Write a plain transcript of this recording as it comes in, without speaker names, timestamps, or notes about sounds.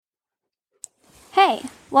Hey,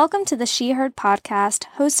 welcome to the She Heard podcast,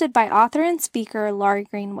 hosted by author and speaker Laurie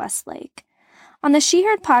Green Westlake. On the She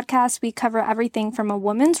Heard podcast, we cover everything from a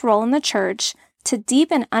woman's role in the church to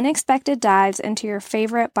deep and unexpected dives into your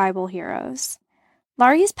favorite Bible heroes.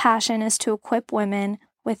 Laurie's passion is to equip women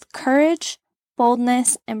with courage,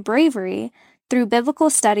 boldness, and bravery through biblical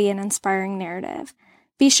study and inspiring narrative.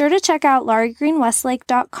 Be sure to check out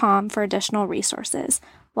lauriegreenwestlake.com for additional resources.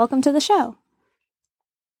 Welcome to the show.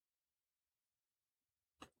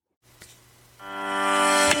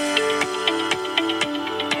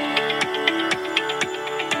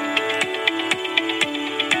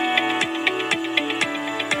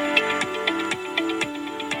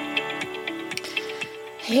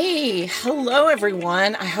 Hey, hello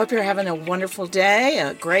everyone. I hope you're having a wonderful day,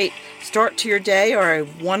 a great start to your day, or a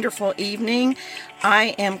wonderful evening.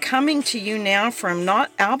 I am coming to you now from not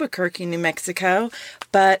Albuquerque, New Mexico,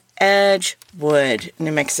 but Edgewood,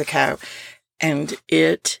 New Mexico. And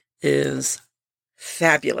it is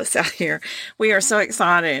fabulous out here. We are so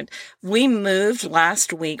excited. We moved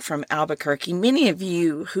last week from Albuquerque. Many of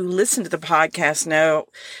you who listen to the podcast know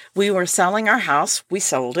we were selling our house. We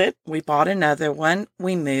sold it. We bought another one.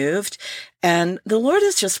 We moved. And the Lord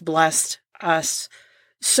has just blessed us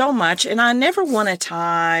so much. And I never want to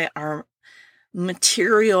tie our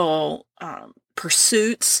material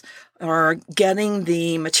pursuits or getting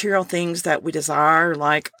the material things that we desire,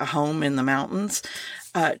 like a home in the mountains,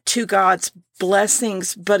 to God's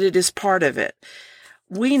blessings, but it is part of it.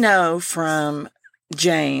 We know from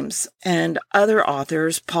James and other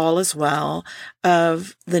authors, Paul as well,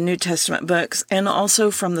 of the New Testament books, and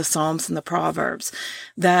also from the Psalms and the Proverbs,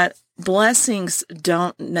 that blessings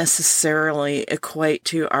don't necessarily equate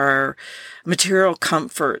to our material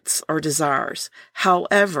comforts or desires.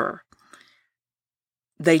 However,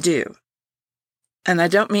 they do. And I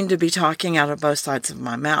don't mean to be talking out of both sides of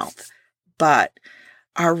my mouth, but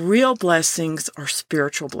our real blessings are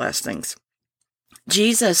spiritual blessings.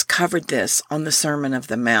 Jesus covered this on the Sermon of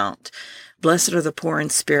the Mount. Blessed are the poor in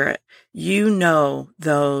spirit. You know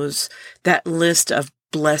that list of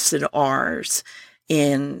blessed are's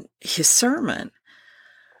in his sermon.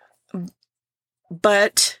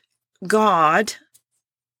 But God,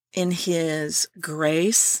 in his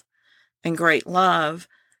grace and great love,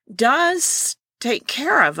 does take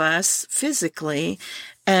care of us physically,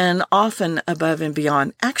 and often above and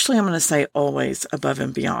beyond. Actually, I'm going to say always above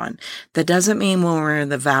and beyond. That doesn't mean when we're in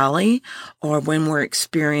the valley or when we're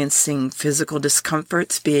experiencing physical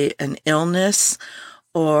discomforts, be it an illness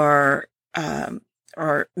or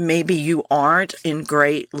maybe you aren't in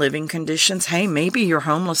great living conditions. Hey, maybe you're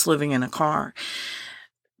homeless living in a car.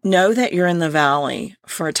 Know that you're in the valley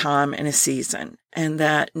for a time and a season, and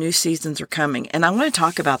that new seasons are coming. And I want to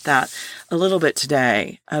talk about that a little bit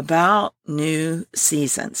today, about new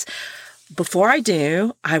seasons. Before I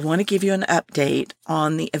do, I want to give you an update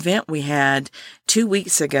on the event we had 2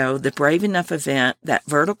 weeks ago, the Brave Enough event that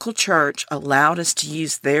Vertical Church allowed us to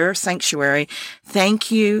use their sanctuary. Thank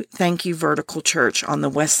you, Vertical Church on the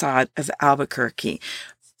west side of Albuquerque.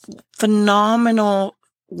 Phenomenal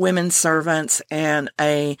women servants and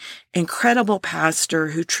a incredible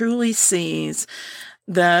pastor who truly sees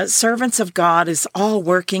the servants of God as all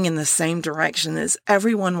working in the same direction, as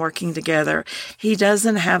everyone working together. He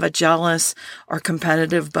doesn't have a jealous or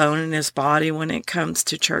competitive bone in his body when it comes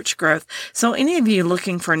to church growth. So any of you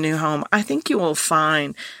looking for a new home, I think you will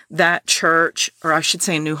find that church, or I should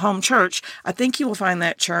say New Home Church, I think you will find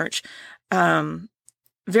that church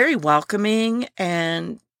very welcoming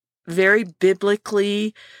and very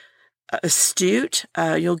biblically astute.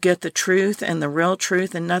 You'll get the truth and the real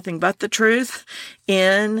truth and nothing but the truth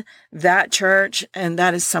in that church. And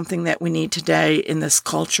that is something that we need today in this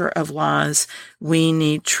culture of lies. We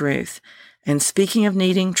need truth. And speaking of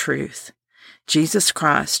needing truth, Jesus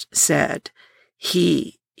Christ said,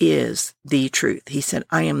 He is the truth. He said,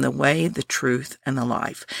 I am the way, the truth, and the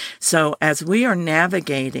life. So as we are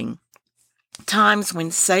navigating times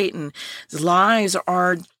when Satan's lies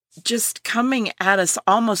are just coming at us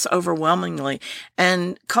almost overwhelmingly,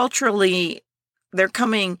 and culturally they're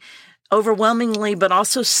coming overwhelmingly, but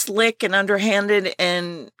also slick and underhanded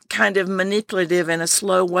and kind of manipulative in a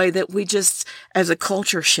slow way that we just, as a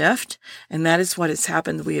culture, shift. And that is what has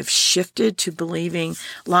happened. We have shifted to believing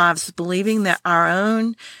lies, believing that our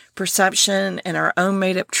own perception and our own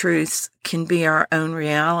made-up truths can be our own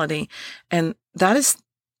reality. And that is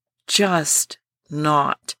just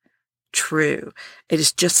not true. It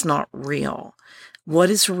is just not real. What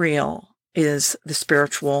is real is the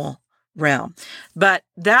spiritual realm. But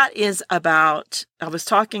that is about, I was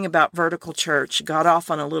talking about vertical church, got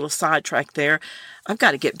off on a little sidetrack there. I've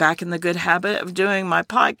got to get back in the good habit of doing my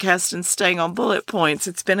podcast and staying on bullet points.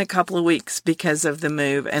 It's been a couple of weeks because of the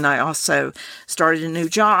move, and I also started a new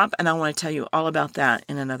job, and I want to tell you all about that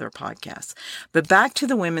in another podcast. But back to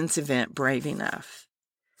the women's event, Brave Enough.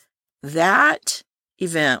 That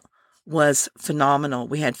event was phenomenal.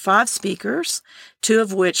 We had 5 speakers, 2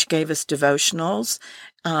 of which gave us devotionals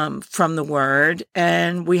from the Word,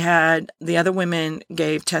 and we had the other women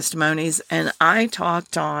gave testimonies, and I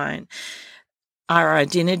talked on our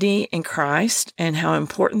identity in Christ and how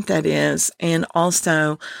important that is, and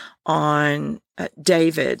also on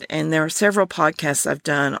David. And there are several podcasts I've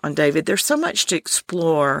done on David. There's so much to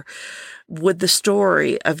explore with the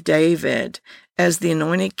story of David as the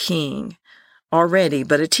anointed king already,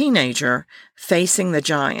 but a teenager facing the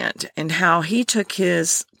giant, and how he took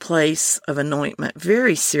his place of anointment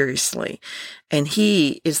very seriously. And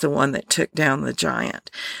he is the one that took down the giant.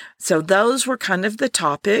 So those were kind of the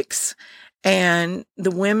topics. And the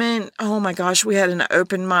women, oh my gosh, we had an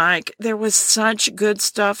open mic. There was such good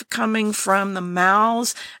stuff coming from the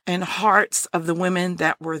mouths and hearts of the women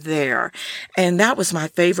that were there. And that was my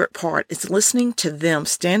favorite part, is listening to them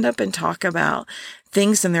stand up and talk about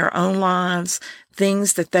things in their own lives,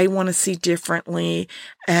 things that they want to see differently,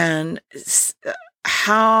 and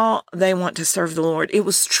how they want to serve the Lord. It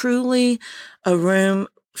was truly a room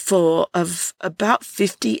full of about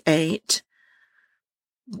 58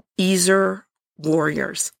 Ezer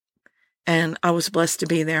warriors. And I was blessed to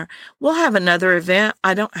be there. We'll have another event.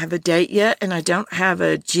 I don't have a date yet, and I don't have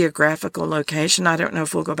a geographical location. I don't know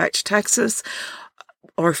if we'll go back to Texas,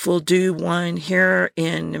 or if we'll do one here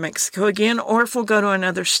in New Mexico again, or if we'll go to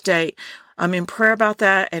another state. I'm in prayer about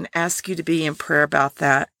that, and ask you to be in prayer about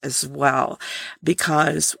that as well.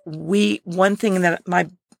 Because my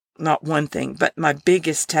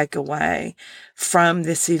biggest takeaway from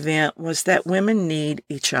this event was that women need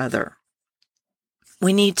each other.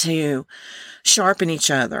 We need to sharpen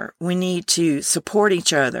each other. We need to support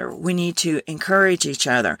each other. We need to encourage each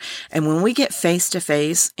other. And when we get face to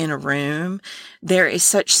face in a room, there is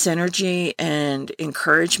such synergy and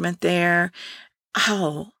encouragement there.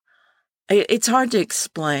 Oh, it's hard to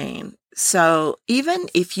explain. So even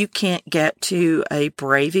if you can't get to a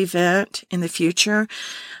Brave event in the future,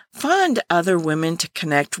 find other women to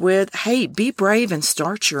connect with. Hey, be brave and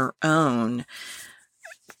start your own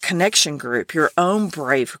connection group, your own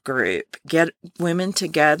Brave group. Get women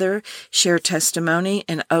together, share testimony,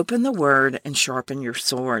 and open the Word and sharpen your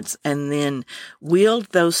swords. And then wield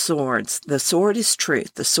those swords. The sword is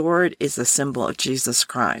truth. The sword is a symbol of Jesus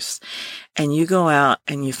Christ. And you go out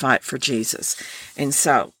and you fight for Jesus. And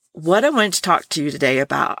so what I wanted to talk to you today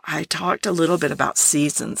about, I talked a little bit about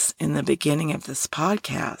seasons in the beginning of this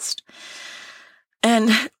podcast.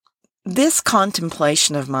 And this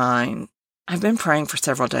contemplation of mine, I've been praying for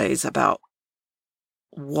several days about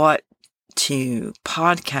what to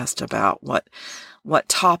podcast about, what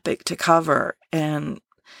topic to cover. And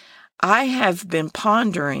I have been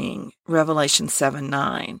pondering Revelation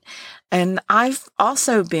 7:9. And I've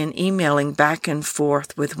also been emailing back and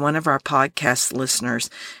forth with one of our podcast listeners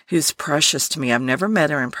who's precious to me. I've never met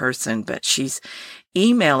her in person, but she's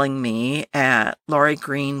emailing me at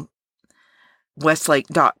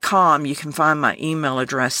lauriegreenwestlake.com. You can find my email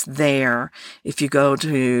address there. If you go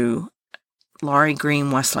to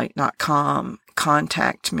lauriegreenwestlake.com,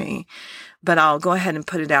 contact me. But I'll go ahead and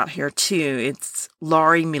put it out here too. It's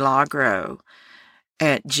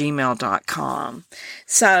lauriemilagro@gmail.com.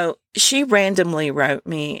 So she randomly wrote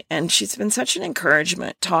me, and she's been such an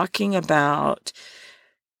encouragement talking about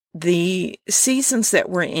the seasons that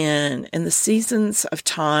we're in and the seasons of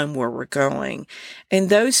time where we're going. And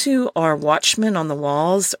those who are watchmen on the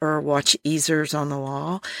walls or watch-ezers on the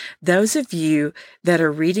wall, those of you that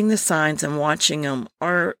are reading the signs and watching them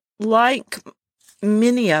are like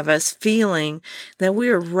many of us feeling that we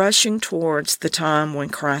are rushing towards the time when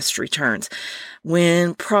Christ returns,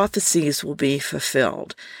 when prophecies will be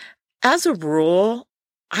fulfilled. As a rule,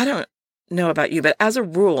 I don't know about you, but as a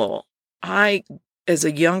rule, I, as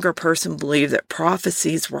a younger person, believe that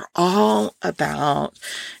prophecies were all about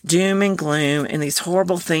doom and gloom and these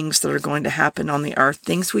horrible things that are going to happen on the earth,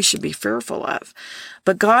 things we should be fearful of.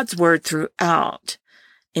 But God's word throughout,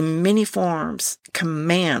 in many forms,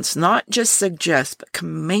 commands, not just suggests, but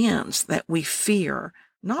commands that we fear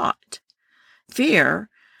not. Fear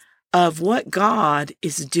of what God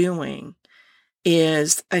is doing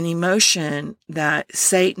is an emotion that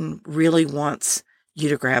Satan really wants you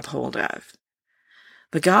to grab hold of.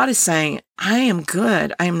 But God is saying, I am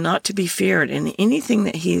good. I am not to be feared. And anything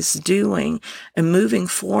that he's doing and moving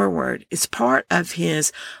forward is part of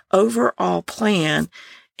his overall plan,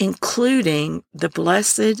 including the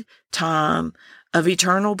blessed time of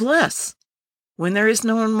eternal bliss when there is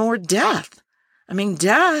no more death. I mean,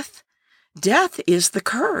 death is the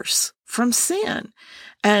curse from sin.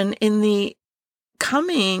 And in the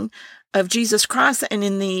coming of Jesus Christ and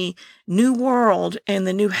in the new world and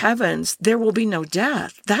the new heavens, there will be no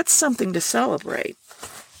death. That's something to celebrate.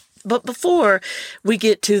 But before we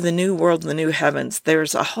get to the new world and the new heavens,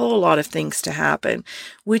 there's a whole lot of things to happen,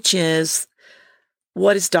 which is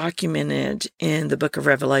what is documented in the book of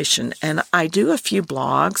Revelation. And I do a few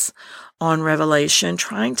blogs on Revelation,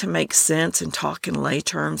 trying to make sense and talk in lay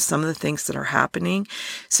terms some of the things that are happening.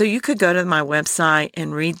 So you could go to my website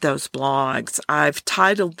and read those blogs. I've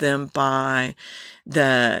titled them by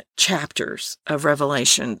the chapters of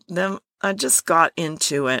Revelation. Then I just got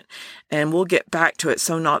into it, and we'll get back to it.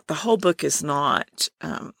 So the whole book is not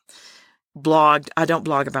blogged. I don't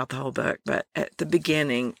blog about the whole book, but at the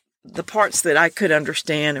beginning, the parts that I could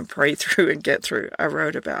understand and pray through and get through, I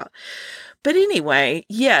wrote about. But anyway,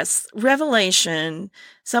 yes, Revelation,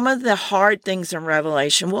 some of the hard things in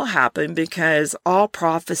Revelation will happen because all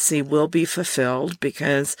prophecy will be fulfilled,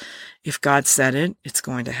 because if God said it, it's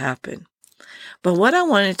going to happen. But what I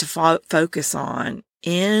wanted to focus on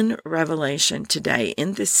in Revelation today,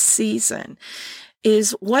 in this season,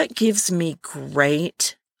 is what gives me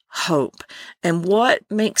great hope and what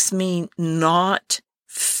makes me not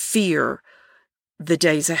fear the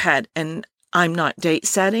days ahead. And I'm not date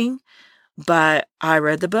setting, but I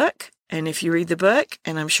read the book, and if you read the book,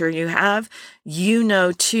 and I'm sure you have, you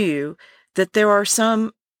know too that there are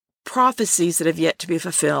some prophecies that have yet to be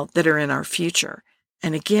fulfilled that are in our future.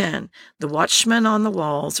 And again, the watchmen on the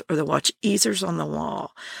walls or the watchers on the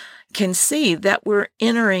wall can see that we're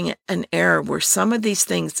entering an era where some of these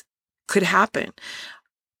things could happen.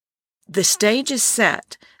 The stage is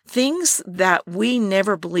set. Things that we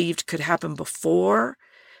never believed could happen before.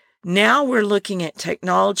 Now we're looking at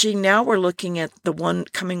technology. Now we're looking at the one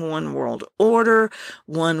world order,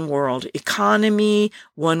 one world economy,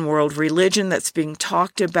 one world religion that's being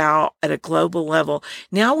talked about at a global level.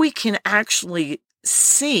 Now we can actually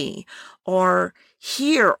see or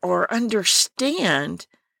hear or understand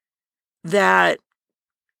that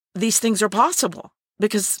these things are possible,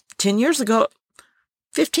 because 10 years ago,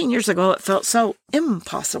 15 years ago, it felt so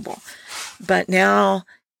impossible. But now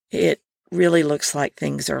it really looks like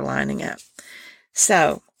things are lining up.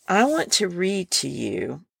 So I want to read to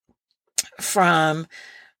you from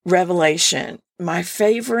Revelation, my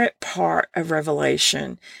favorite part of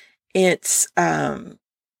Revelation. It's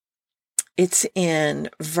in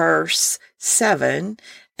verse 7,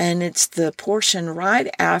 and it's the portion right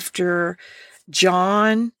after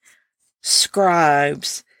John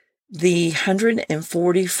scribes the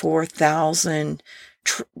 144,000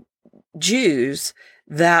 Jews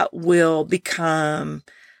that will become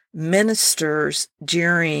ministers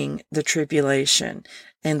during the tribulation,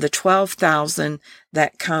 and the 12,000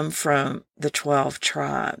 that come from the 12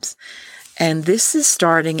 tribes. And this is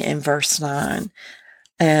starting in verse 9.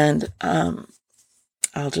 And I'll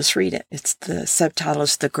just read it. It's the subtitle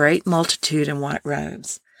is The Great Multitude in White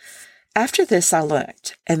Robes. After this I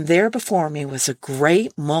looked, and there before me was a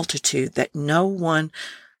great multitude that no one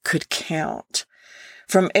could count,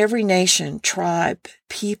 from every nation, tribe,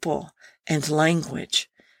 people, and language,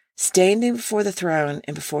 standing before the throne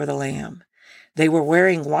and before the Lamb. They were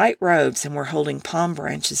wearing white robes and were holding palm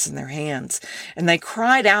branches in their hands. And they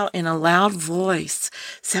cried out in a loud voice,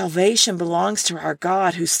 "Salvation belongs to our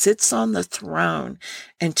God who sits on the throne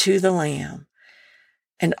and to the Lamb."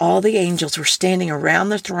 And all the angels were standing around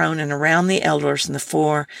the throne and around the elders and the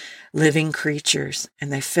 4 living creatures.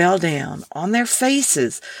 And they fell down on their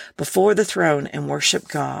faces before the throne and worshiped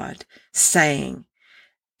God, saying,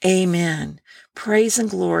 "Amen. Praise and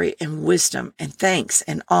glory and wisdom and thanks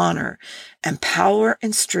and honor and power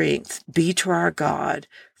and strength be to our God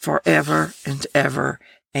forever and ever.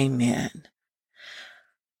 Amen."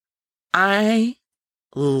 I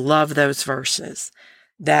love those verses.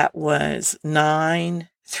 That was 9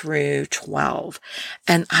 through 12.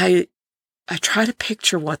 And I try to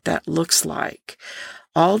picture what that looks like.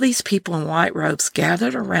 All these people in white robes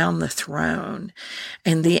gathered around the throne,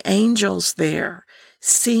 and the angels there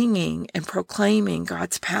singing and proclaiming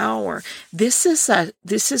God's power. This is a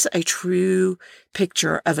true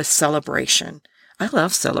picture of a celebration. I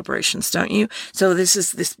love celebrations, don't you? So this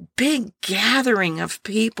is this big gathering of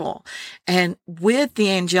people, and with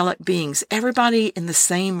the angelic beings, everybody in the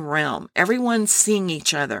same realm, everyone seeing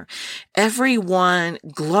each other, everyone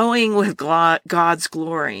glowing with God's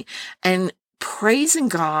glory, and praising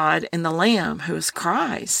God and the Lamb, who is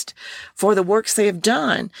Christ, for the works they have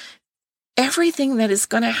done. Everything that is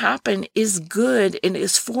going to happen is good and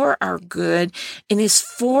is for our good and is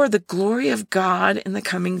for the glory of God in the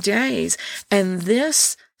coming days. And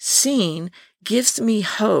this scene gives me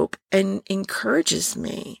hope and encourages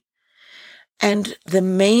me. And the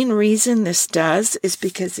main reason this does is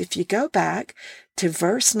because if you go back to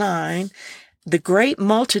verse 9, the great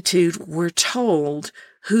multitude, we're told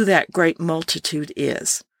who that great multitude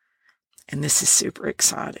is. And this is super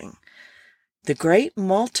exciting. The great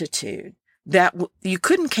multitude that you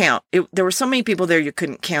couldn't count. There were so many people there you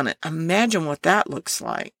couldn't count it. Imagine what that looks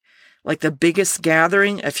like the biggest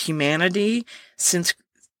gathering of humanity since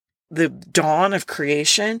the dawn of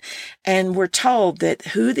creation. And we're told that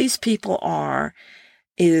who these people are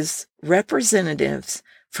is representatives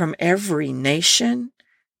from every nation,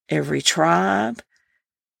 every tribe,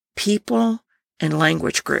 people, and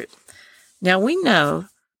language group. Now we know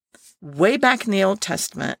way back in the Old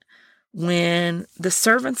Testament, when the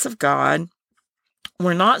servants of God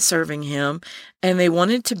were not serving him and they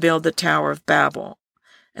wanted to build the Tower of Babel.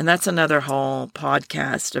 And that's another whole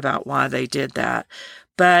podcast about why they did that.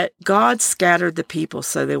 But God scattered the people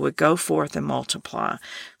so they would go forth and multiply,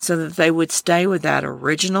 so that they would stay with that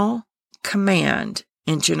original command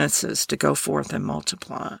in Genesis to go forth and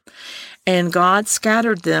multiply. And God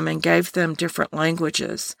scattered them and gave them different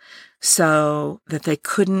languages so that they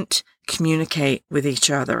couldn't communicate with each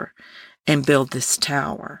other and build this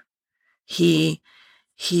tower. He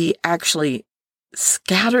actually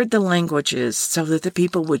scattered the languages so that the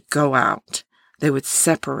people would go out. They would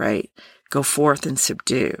separate, go forth and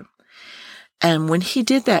subdue. And when he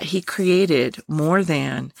did that, he created more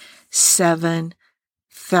than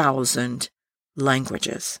 7,000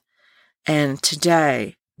 languages. And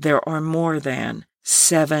today, there are more than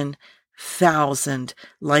 7,000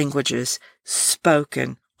 languages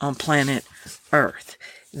spoken on planet Earth.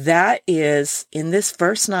 That is, in this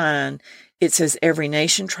verse 9, it says every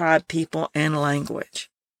nation, tribe, people, and language.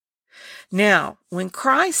 Now, when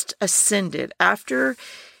Christ ascended, after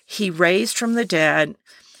he raised from the dead,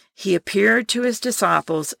 he appeared to his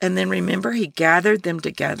disciples, and then remember, he gathered them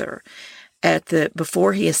together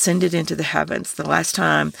before he ascended into the heavens, the last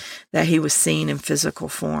time that he was seen in physical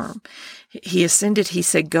form. He ascended, he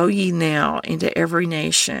said, "Go ye now into every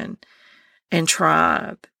nation and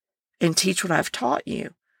tribe and teach what I've taught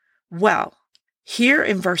you." Well, here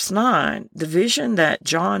in verse 9, the vision that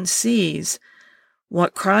John sees,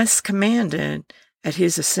 what Christ commanded at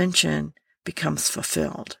his ascension becomes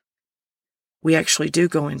fulfilled. We actually do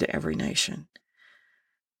go into every nation.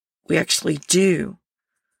 We actually do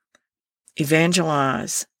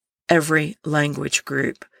evangelize every language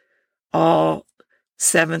group, all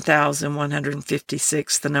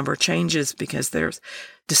 7,156. The number changes because there's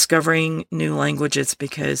discovering new languages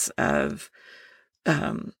because of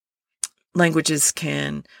languages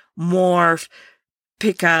can morph,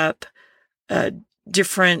 pick up,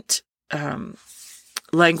 different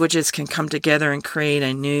languages can come together and create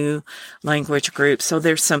a new language group. So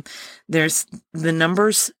the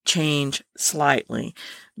numbers change slightly,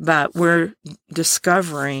 but we're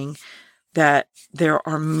discovering that there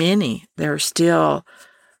are still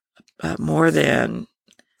more than,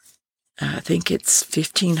 I think it's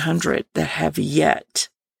 1,500 that have yet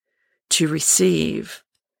to receive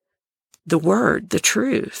the word, the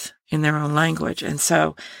truth in their own language. And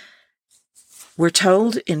so we're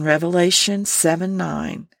told in Revelation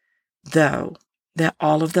 7:9, though, that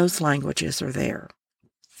all of those languages are there,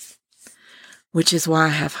 which is why I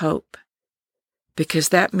have hope, because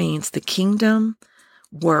that means the kingdom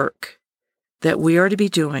work that we are to be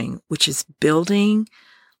doing, which is building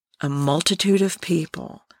a multitude of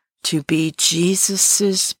people to be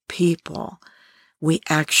Jesus's people, we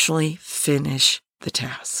actually finish the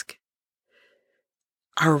task.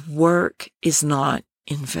 Our work is not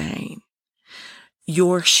in vain.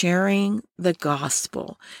 You're sharing the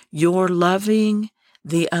gospel. You're loving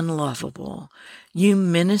the unlovable. You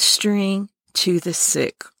ministering to the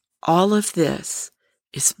sick. All of this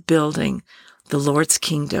is building the Lord's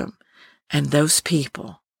kingdom, and those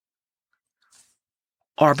people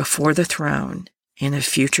are before the throne in a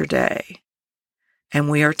future day. And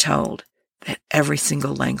we are told that every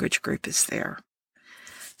single language group is there.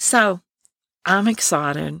 So I'm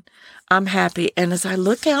excited. I'm happy. And as I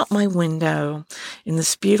look out my window in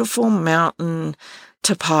this beautiful mountain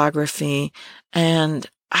topography, and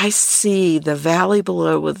I see the valley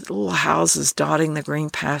below with little houses dotting the green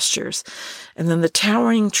pastures, and then the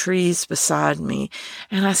towering trees beside me.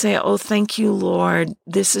 And I say, oh, thank you, Lord.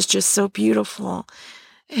 This is just so beautiful.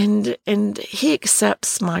 And he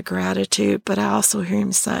accepts my gratitude, but I also hear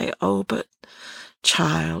him say, oh, but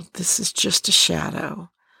child, this is just a shadow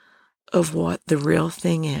of what the real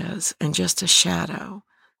thing is, and just a shadow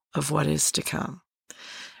of what is to come.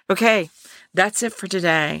 Okay, that's it for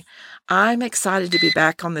today. I'm excited to be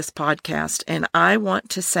back on this podcast, and I want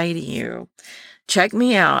to say to you, check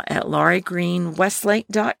me out at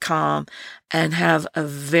lauriegreenwestlake.com and have a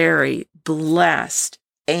very blessed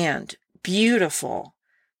and beautiful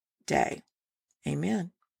day.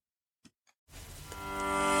 Amen.